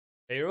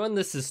Hey everyone,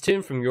 this is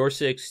Tim from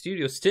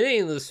YourSixStudios. Today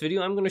in this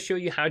video, I'm going to show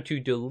you how to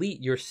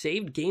delete your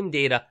saved game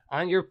data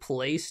on your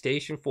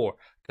PlayStation 4.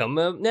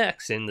 Coming up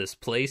next in this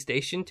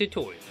PlayStation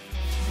tutorial.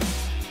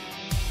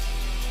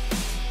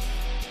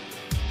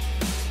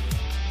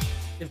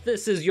 If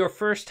this is your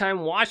first time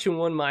watching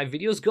one of my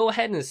videos, go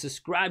ahead and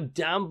subscribe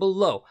down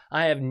below.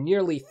 I have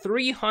nearly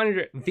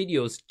 300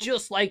 videos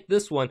just like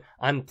this one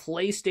on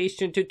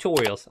PlayStation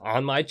tutorials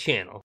on my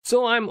channel.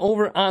 So I'm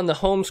over on the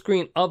home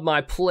screen of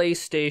my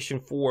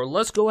PlayStation 4.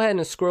 Let's go ahead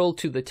and scroll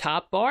to the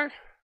top bar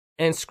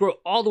and scroll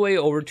all the way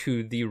over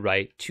to the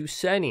right to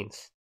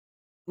settings.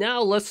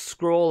 Now let's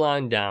scroll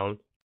on down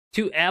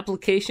to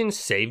Applications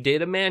Save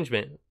Data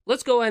Management.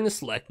 Let's go ahead and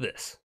select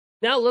this.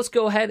 Now let's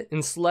go ahead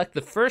and select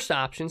the first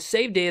option,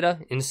 Save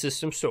Data in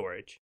System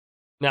Storage.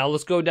 Now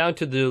let's go down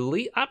to the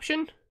Delete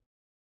option.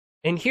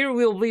 And here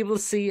we'll be able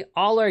to see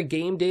all our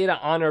game data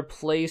on our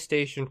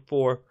PlayStation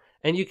 4.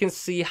 And you can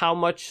see how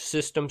much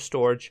system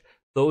storage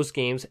those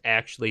games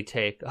actually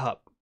take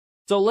up.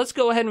 So let's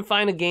go ahead and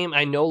find a game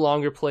I no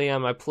longer play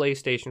on my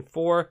PlayStation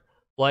 4,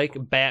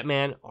 like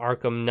Batman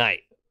Arkham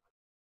Knight.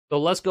 So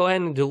let's go ahead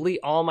and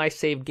delete all my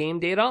saved game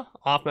data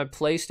off my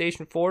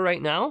PlayStation 4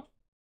 right now.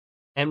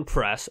 And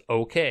press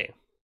OK.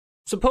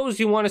 Suppose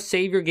you want to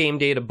save your game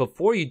data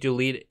before you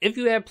delete it. If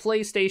you have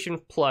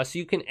PlayStation Plus,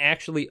 you can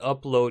actually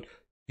upload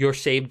your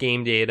saved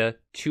game data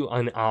to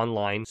an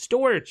online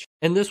storage.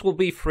 And this will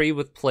be free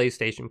with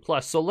PlayStation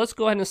Plus. So let's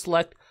go ahead and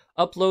select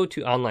Upload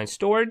to Online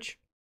Storage.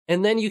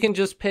 And then you can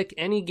just pick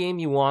any game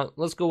you want.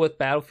 Let's go with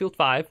Battlefield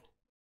 5.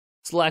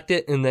 Select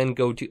it and then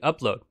go to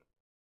Upload.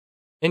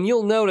 And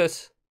you'll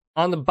notice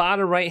on the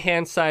bottom right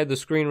hand side of the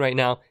screen right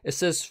now, it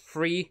says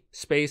free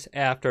space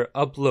after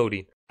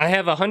uploading. I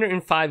have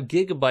 105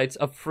 gigabytes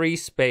of free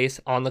space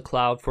on the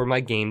cloud for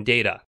my game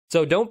data.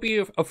 So don't be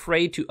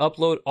afraid to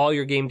upload all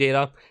your game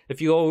data.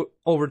 If you go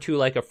over to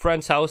like a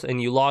friend's house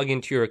and you log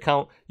into your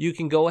account, you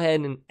can go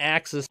ahead and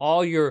access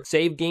all your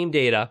saved game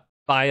data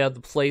via the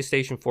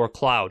PlayStation 4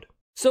 cloud.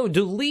 So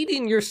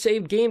deleting your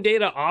saved game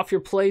data off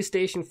your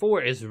PlayStation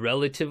 4 is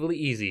relatively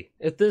easy.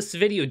 If this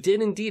video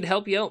did indeed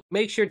help you out,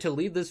 make sure to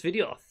leave this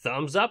video a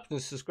thumbs up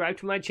and subscribe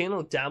to my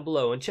channel down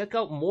below. And check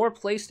out more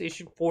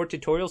PlayStation 4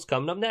 tutorials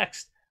coming up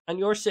next on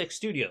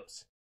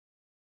YourSixStudios.